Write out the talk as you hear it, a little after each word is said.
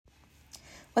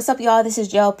What's up, y'all? This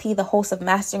is JLP, the host of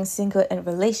Mastering Single and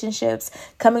Relationships,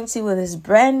 coming to you with this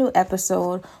brand new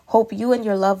episode. Hope you and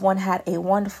your loved one had a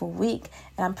wonderful week,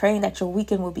 and I'm praying that your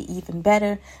weekend will be even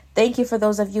better. Thank you for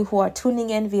those of you who are tuning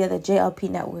in via the JLP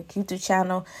Network YouTube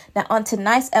channel. Now, on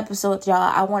tonight's episode, y'all,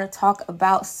 I want to talk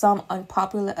about some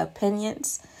unpopular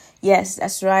opinions. Yes,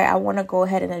 that's right. I want to go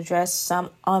ahead and address some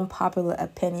unpopular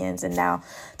opinions. And now,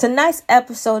 tonight's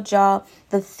episode, y'all,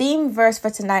 the theme verse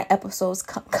for tonight's episodes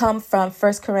come from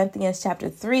 1 Corinthians chapter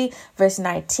 3, verse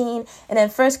 19. And in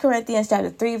 1 Corinthians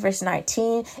chapter 3, verse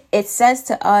 19, it says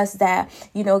to us that,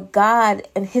 God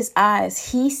in his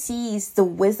eyes, he sees the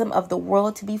wisdom of the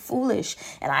world to be foolish.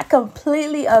 And I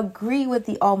completely agree with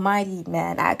the Almighty,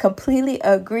 man. I completely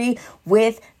agree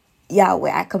with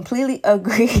Yahweh. I completely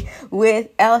agree with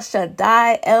El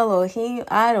Shaddai, Elohim,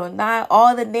 Adonai,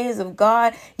 all the names of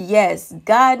God. Yes,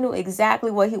 God knew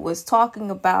exactly what he was talking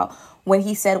about when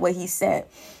he said what he said.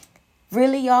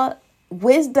 Really, y'all,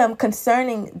 wisdom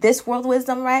concerning this world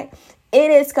wisdom, right?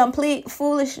 It is complete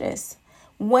foolishness.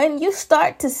 When you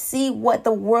start to see what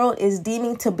the world is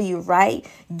deeming to be right,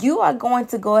 you are going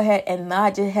to go ahead and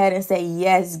nod your head and say,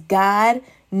 yes, God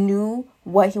knew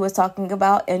what he was talking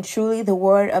about, and truly the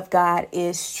word of God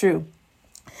is true.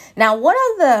 Now, one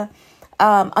of the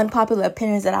unpopular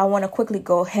opinions that I want to quickly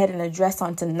go ahead and address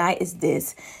on tonight is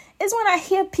when I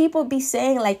hear people be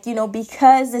saying, like,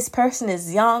 because this person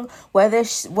is young, whether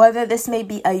this may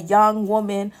be a young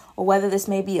woman or whether this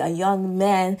may be a young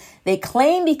man, they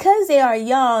claim because they are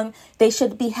young, they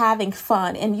should be having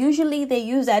fun. And usually they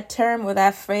use that term or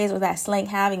that phrase or that slang,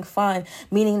 having fun,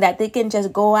 meaning that they can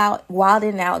just go out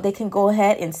wilding out. They can go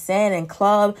ahead and sin and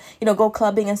club, go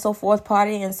clubbing and so forth,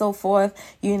 partying and so forth,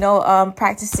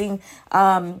 practicing,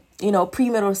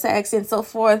 premarital sex and so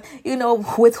forth,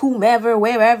 with whomever,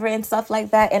 wherever and stuff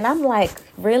like that. And I'm like,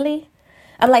 really?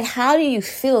 I'm like, how do you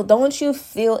feel? Don't you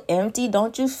feel empty?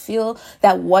 Don't you feel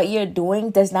that what you're doing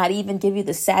does not even give you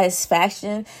the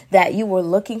satisfaction that you were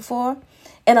looking for?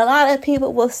 And a lot of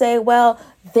people will say, well,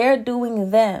 they're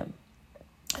doing them.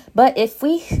 But if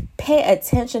we pay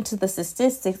attention to the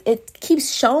statistics, it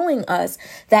keeps showing us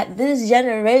that this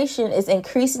generation is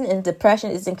increasing in depression,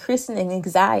 is increasing in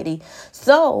anxiety.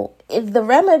 So if the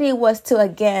remedy was to,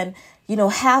 again,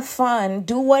 have fun,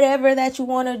 do whatever that you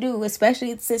want to do,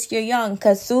 especially since you're young,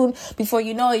 because soon, before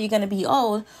you know it, you're going to be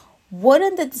old,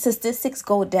 wouldn't the statistics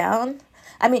go down?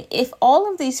 I mean, if all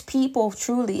of these people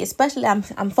truly, especially I'm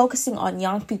focusing on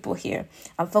young people here.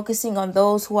 I'm focusing on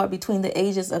those who are between the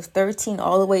ages of 13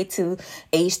 all the way to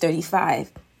age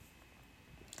 35.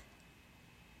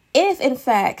 If, in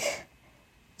fact,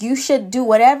 you should do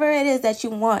whatever it is that you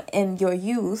want in your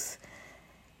youth,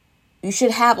 you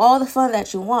should have all the fun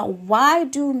that you want. Why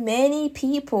do many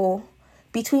people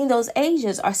between those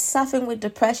ages are suffering with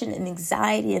depression and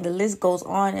anxiety, and the list goes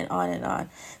on and on and on?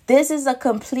 This is a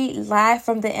complete lie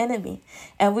from the enemy.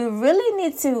 And we really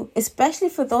need to, especially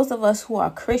for those of us who are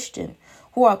Christian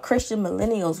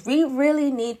millennials, we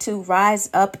really need to rise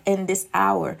up in this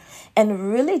hour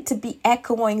and really to be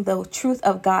echoing the truth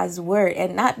of God's word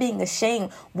and not being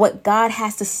ashamed what God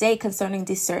has to say concerning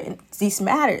these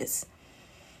matters.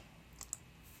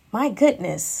 My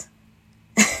goodness.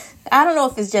 I don't know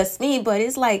if it's just me, but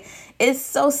it's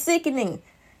so sickening.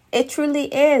 It truly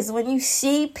is. When you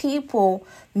see people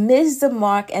miss the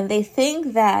mark and they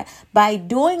think that by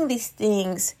doing these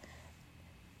things,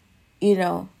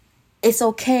 it's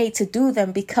okay to do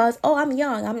them because, I'm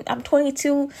young, I'm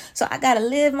 22, so I got to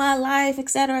live my life,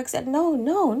 etc., etc.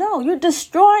 No. You're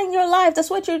destroying your life. That's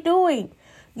what you're doing.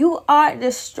 You are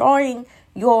destroying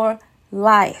your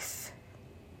life.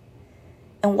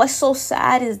 And what's so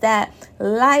sad is that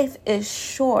life is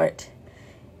short.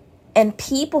 And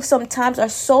people sometimes are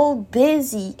so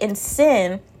busy in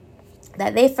sin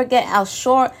that they forget how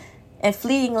short and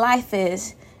fleeting life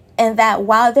is. And that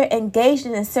while they're engaged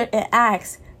in certain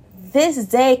acts, this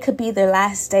day could be their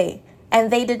last day.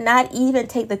 And they did not even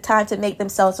take the time to make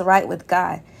themselves right with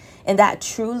God. And that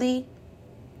truly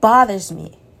bothers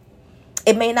me.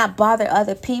 It may not bother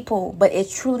other people, but it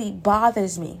truly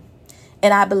bothers me.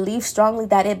 And I believe strongly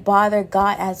that it bothered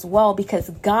God as well,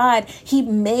 because God, he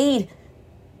made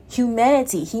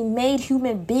humanity. He made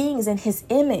human beings in his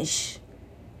image.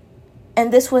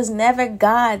 And this was never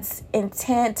God's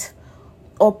intent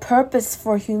or purpose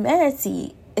for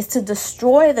humanity, is to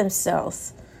destroy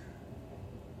themselves.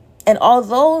 And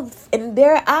although in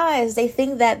their eyes they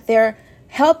think that they're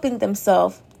helping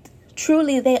themselves,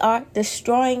 truly they are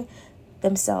destroying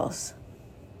themselves.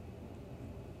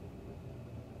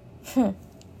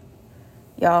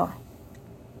 Y'all,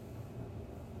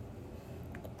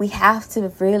 we have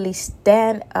to really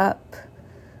stand up,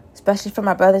 especially for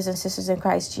my brothers and sisters in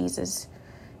Christ Jesus.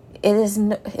 It is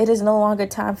no longer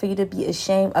time for you to be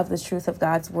ashamed of the truth of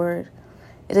God's word.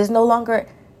 It is no longer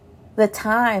the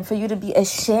time for you to be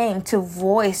ashamed to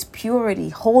voice purity,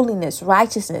 holiness,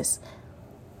 righteousness.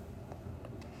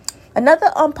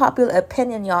 Another unpopular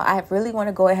opinion, y'all, I really want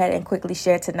to go ahead and quickly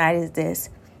share tonight is this.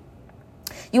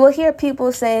 You will hear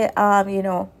people say,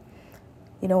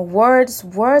 words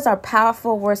are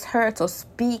powerful, words hurt, so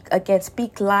speak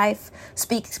life,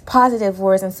 speak positive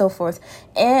words and so forth.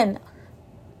 And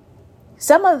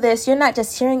some of this, you're not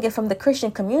just hearing it from the Christian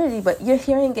community, but you're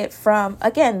hearing it from,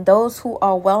 again, those who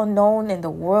are well known in the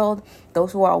world,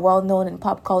 those who are well known in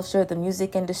pop culture, the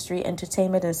music industry,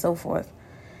 entertainment, and so forth.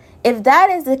 If that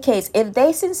is the case, if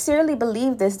they sincerely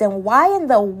believe this, then why in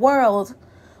the world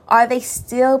are they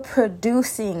still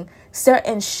producing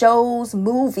certain shows,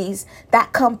 movies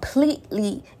that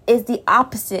completely is the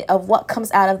opposite of what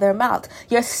comes out of their mouth?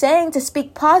 You're saying to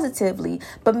speak positively,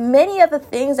 but many of the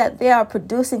things that they are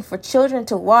producing for children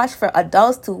to watch, for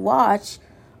adults to watch,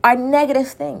 are negative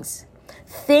things.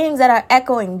 Things that are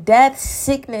echoing death,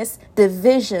 sickness,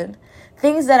 division.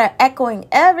 Things that are echoing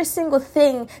every single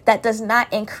thing that does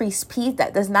not increase peace,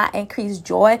 that does not increase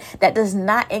joy, that does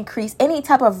not increase any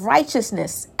type of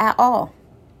righteousness at all.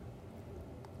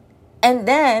 And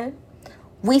then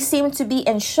we seem to be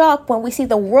in shock when we see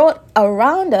the world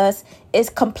around us is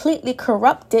completely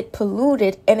corrupted,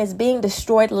 polluted, and is being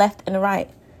destroyed left and right.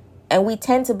 And we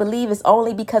tend to believe it's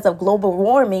only because of global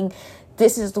warming.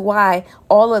 This is why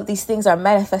all of these things are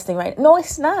manifesting right. No,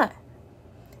 it's not.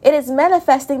 It is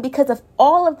manifesting because of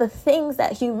all of the things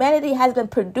that humanity has been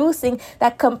producing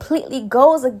that completely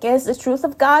goes against the truth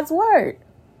of God's word.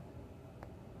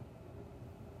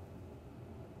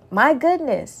 My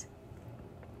goodness.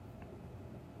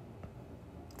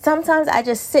 Sometimes I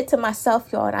just sit to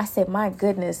myself, y'all, and I say, my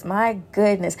goodness,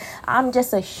 I'm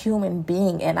just a human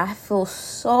being, and I feel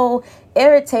so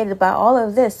irritated by all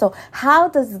of this. So how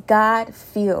does God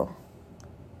feel?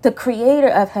 The creator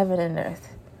of heaven and earth.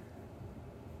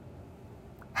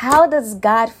 How does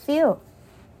God feel?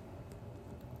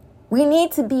 We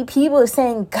need to be people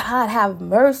saying, God, have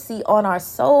mercy on our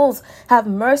souls. Have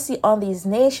mercy on these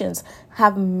nations.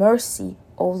 Have mercy,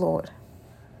 O Lord.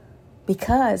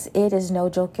 Because it is no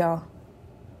joke, y'all.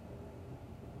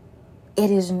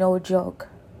 It is no joke.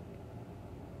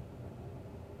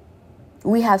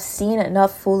 We have seen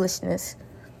enough foolishness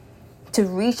to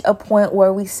reach a point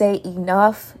where we say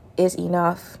enough is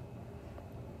enough.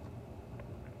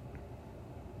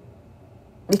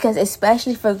 Because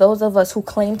especially for those of us who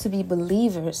claim to be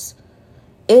believers,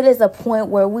 it is a point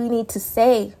where we need to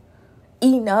say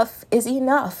enough is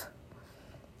enough.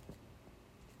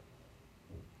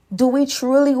 Do we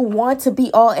truly want to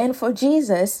be all in for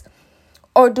Jesus?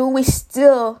 Or do we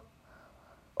still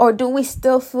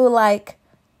feel like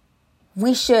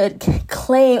we should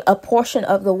claim a portion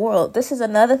of the world? This is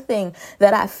another thing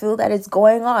that I feel that is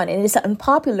going on, and it's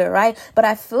unpopular, right? But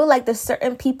I feel like there's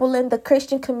certain people in the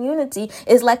Christian community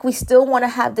is like we still want to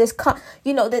have this,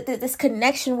 this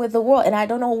connection with the world, and I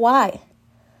don't know why.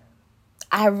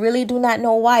 I really do not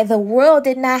know why. The world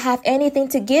did not have anything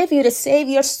to give you to save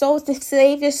your soul, to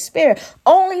save your spirit.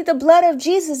 Only the blood of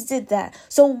Jesus did that.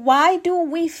 So why do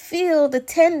we feel the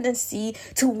tendency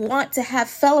to want to have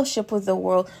fellowship with the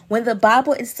world when the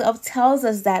Bible itself tells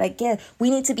us that, again, we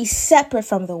need to be separate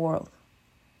from the world?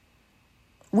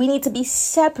 We need to be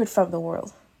separate from the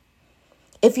world.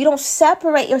 If you don't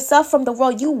separate yourself from the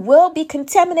world, you will be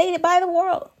contaminated by the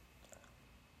world.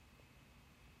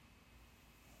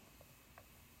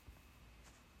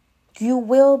 You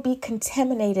will be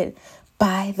contaminated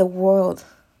by the world.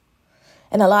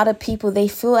 And a lot of people, they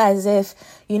feel as if,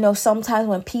 sometimes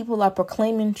when people are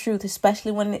proclaiming truth,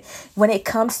 especially when it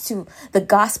comes to the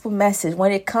gospel message,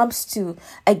 when it comes to,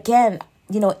 again,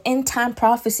 end time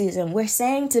prophecies, and we're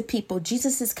saying to people,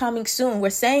 Jesus is coming soon.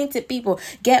 We're saying to people,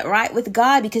 get right with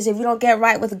God, because if you don't get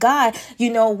right with God,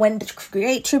 when the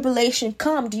great tribulation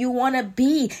comes, do you want to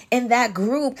be in that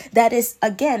group that is,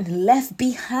 again, left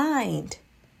behind?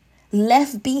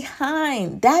 Left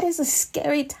behind. That is a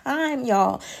scary time,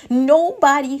 y'all.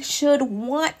 Nobody should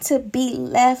want to be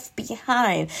left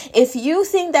behind. If you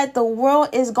think that the world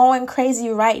is going crazy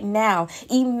right now,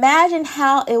 imagine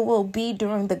how it will be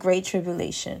during the Great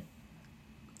Tribulation.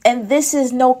 And this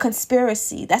is no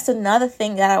conspiracy. That's another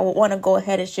thing that I want to go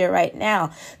ahead and share right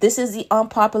now. This is the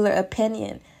unpopular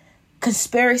opinion.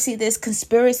 Conspiracy this,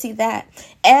 conspiracy that.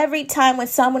 Every time when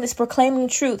someone is proclaiming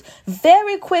truth,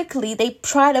 very quickly they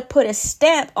try to put a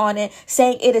stamp on it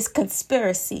saying it is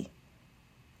conspiracy.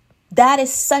 That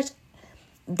is such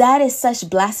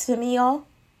blasphemy, y'all.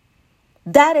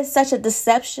 That is such a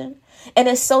deception. And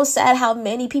it's so sad how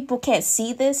many people can't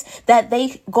see this, that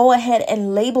they go ahead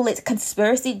and label it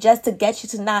conspiracy just to get you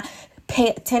to not pay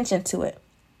attention to it.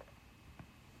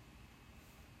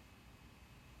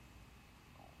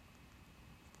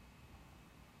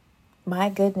 My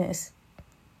goodness.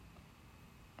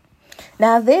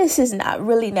 Now, this is not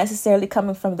really necessarily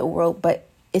coming from the world, but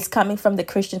it's coming from the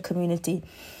Christian community.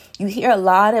 You hear a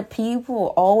lot of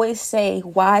people always say,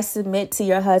 wives, submit to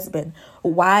your husband.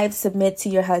 Wives, submit to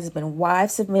your husband.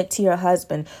 Wives, submit to your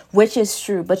husband, which is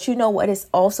true. But you know what is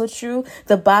also true?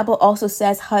 The Bible also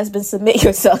says, husbands, submit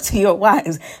yourself to your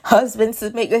wives. Husbands,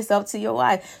 submit yourself to your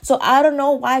wife. So I don't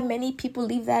know why many people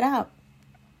leave that out.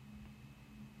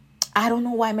 I don't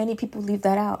know why many people leave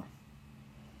that out.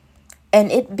 And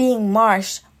it being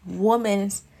March,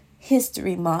 Women's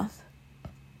History Month,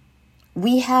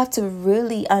 we have to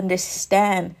really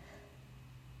understand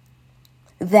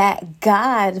that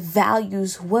God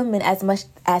values women as much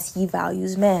as he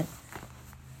values men.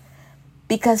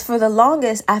 Because for the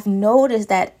longest, I've noticed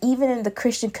that even in the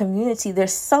Christian community,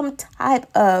 there's some type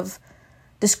of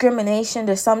discrimination,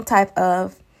 there's some type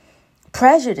of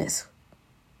prejudice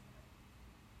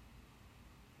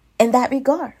in that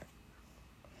regard.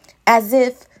 As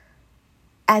if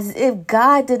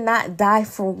God did not die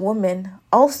for women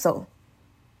also.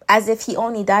 As if he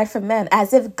only died for men.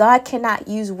 As if God cannot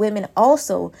use women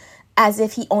also. As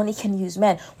if he only can use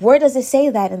men. Where does it say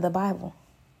that in the Bible?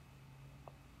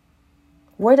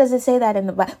 Where does it say that in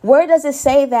the Bible? Where does it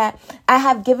say that I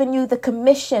have given you the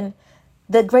commission,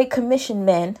 the Great Commission,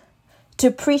 men,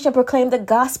 to preach and proclaim the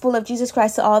gospel of Jesus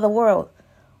Christ to all the world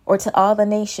or to all the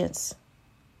nations?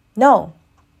 No.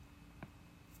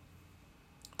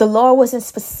 The Lord wasn't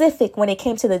specific when it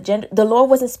came to the gender. The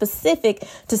Lord wasn't specific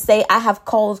to say, I have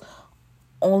called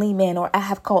only men or I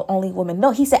have called only women. No,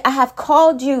 he said, I have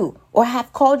called you or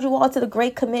have called you all to the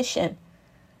Great Commission.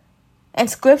 And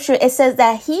scripture, it says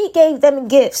that he gave them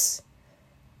gifts.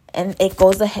 And it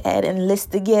goes ahead and lists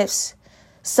the gifts.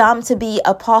 Some to be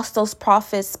apostles,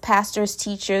 prophets, pastors,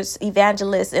 teachers,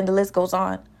 evangelists, and the list goes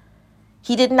on.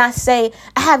 He did not say,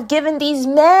 I have given these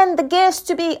men the gifts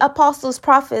to be apostles,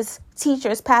 prophets,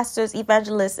 teachers, pastors,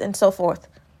 evangelists, and so forth.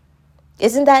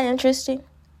 Isn't that interesting?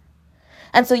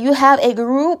 And so you have a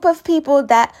group of people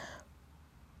that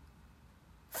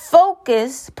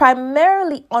focus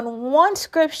primarily on one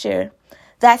scripture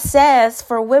that says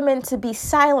for women to be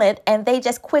silent, and they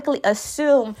just quickly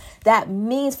assume that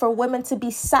means for women to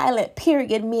be silent,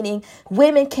 period, meaning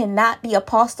women cannot be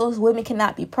apostles, women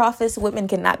cannot be prophets, women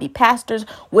cannot be pastors,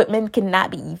 women cannot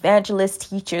be evangelists,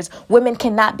 teachers, women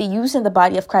cannot be used in the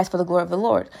body of Christ for the glory of the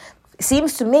Lord. It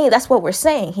seems to me that's what we're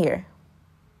saying here.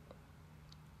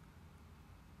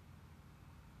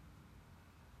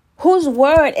 Whose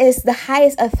word is the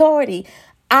highest authority?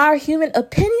 Our human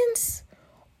opinions?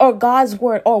 Or God's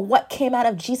word, or what came out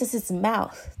of Jesus's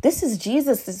mouth? This is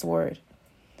Jesus's word.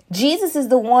 Jesus is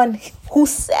the one who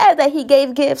said that he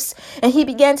gave gifts and he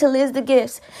began to list the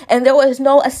gifts. And there was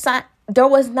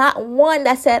not one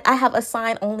that said, I have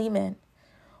assigned only men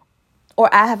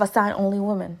or I have assigned only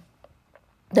women.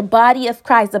 The body of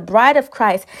Christ, the bride of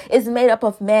Christ is made up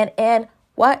of men and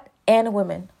what? And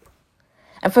women.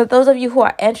 And for those of you who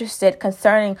are interested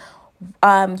concerning,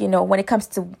 when it comes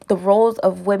to the roles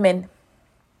of women,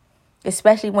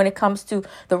 especially when it comes to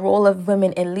the role of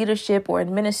women in leadership or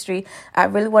in ministry, I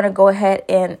really want to go ahead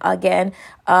and again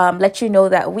let you know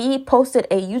that we posted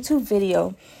a YouTube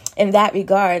video in that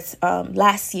regards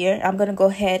last year. I'm going to go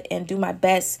ahead and do my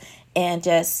best and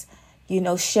just,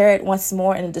 share it once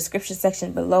more in the description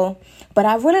section below. But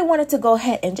I really wanted to go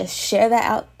ahead and just share that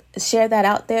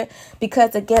out there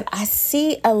because, again, I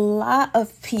see a lot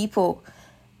of people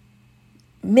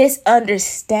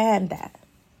misunderstand that.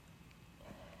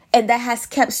 And that has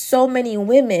kept so many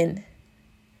women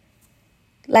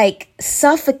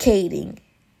suffocating,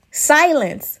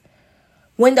 silence,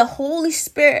 when the Holy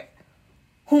Spirit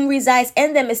whom resides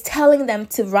in them is telling them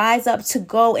to rise up, to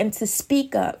go, and to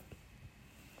speak up.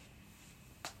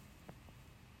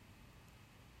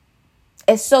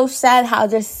 It's so sad how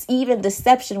there's even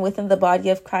deception within the body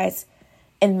of Christ,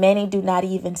 and many do not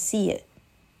even see it.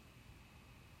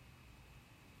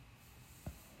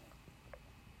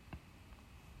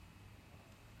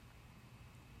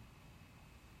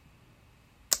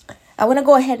 I want to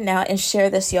go ahead now and share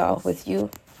this, y'all, with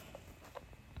you.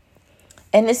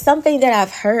 And it's something that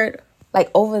I've heard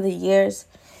over the years.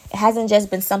 It hasn't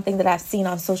just been something that I've seen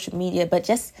on social media, but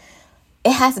it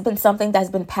has been something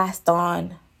that's been passed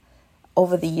on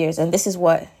over the years. And this is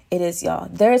what it is, y'all.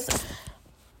 There's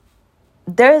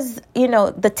there's,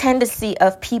 the tendency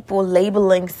of people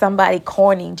labeling somebody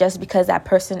corny just because that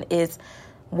person is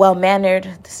well-mannered,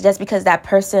 just because that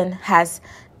person has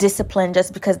discipline,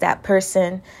 just because that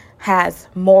person has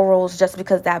morals, just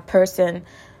because that person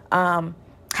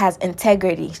has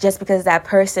integrity, just because that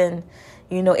person,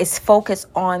 is focused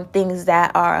on things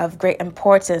that are of great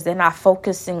importance. They're not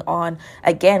focusing on,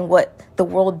 again, what the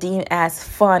world deems as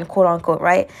fun, quote unquote,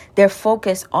 right? They're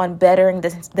focused on bettering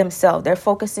themselves. They're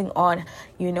focusing on,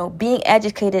 being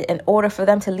educated in order for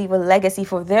them to leave a legacy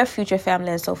for their future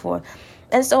family and so forth.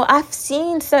 And so I've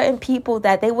seen certain people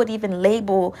that they would even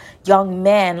label young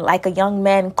men, like a young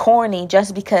man, corny,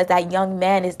 just because that young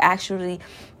man is actually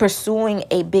pursuing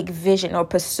a big vision or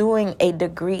pursuing a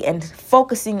degree and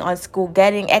focusing on school,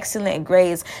 getting excellent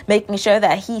grades, making sure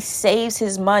that he saves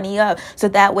his money up so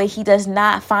that way he does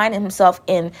not find himself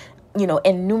in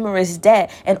numerous debt,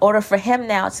 in order for him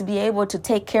now to be able to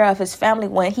take care of his family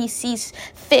when he sees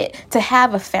fit to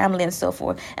have a family and so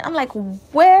forth. And I'm like,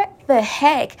 where the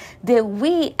heck did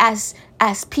we as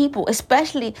people,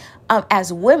 especially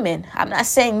as women, I'm not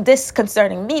saying this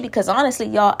concerning me, because honestly,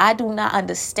 y'all, I do not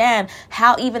understand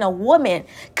how even a woman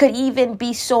could even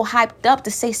be so hyped up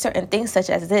to say certain things such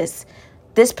as this.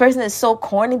 This person is so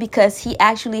corny because he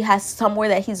actually has somewhere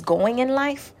that he's going in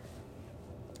life.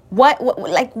 What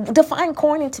like, define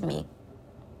corny to me?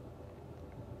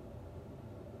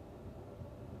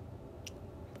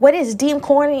 What is deemed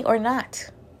corny or not?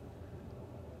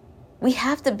 We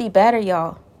have to be better,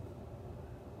 y'all.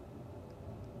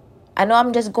 I know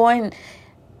I'm just going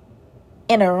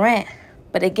in a rant,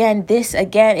 but again, this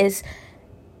is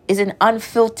an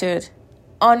unfiltered,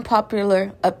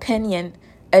 unpopular opinion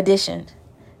edition.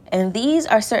 And these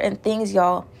are certain things,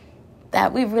 y'all,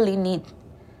 that we really need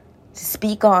to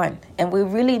speak on, and we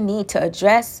really need to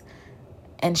address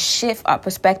and shift our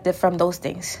perspective from those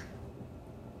things.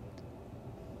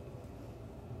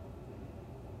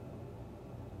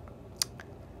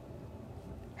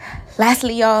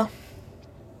 Lastly, y'all,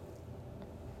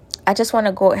 I just want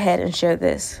to go ahead and share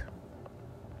this.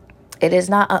 It is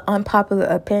not an unpopular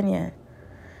opinion,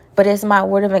 but it's my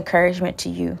word of encouragement to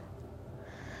you.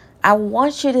 I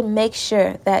want you to make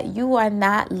sure that you are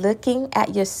not looking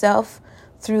at yourself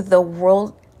through the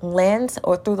world lens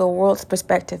or through the world's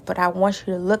perspective, but I want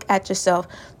you to look at yourself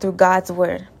through God's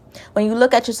word. When you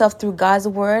look at yourself through God's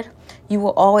word, you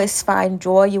will always find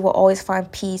joy. You will always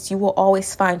find peace. You will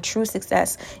always find true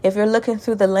success. If you're looking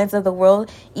through the lens of the world,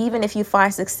 even if you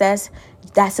find success,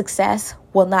 that success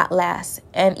will not last.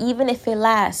 And even if it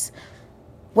lasts,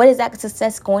 what is that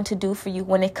success going to do for you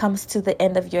when it comes to the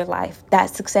end of your life? That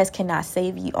success cannot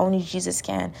save you. Only Jesus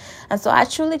can. And so I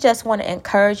truly just want to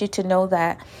encourage you to know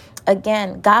that,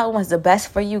 again, God wants the best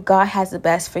for you. God has the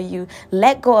best for you.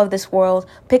 Let go of this world,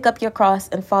 pick up your cross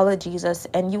and follow Jesus,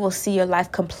 and you will see your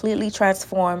life completely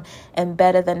transformed and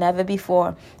better than ever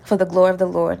before for the glory of the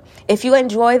Lord. If you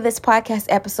enjoy this podcast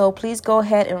episode, please go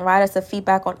ahead and write us a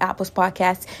feedback on Apple's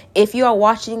podcast. If you are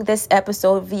watching this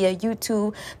episode via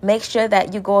YouTube, make sure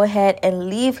that you go ahead and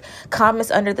leave comments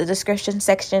under the description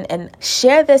section and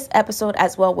share this episode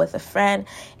as well with a friend.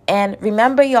 And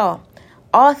remember, y'all,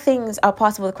 all things are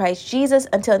possible with Christ Jesus.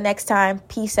 Until next time,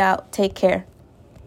 peace out. Take care.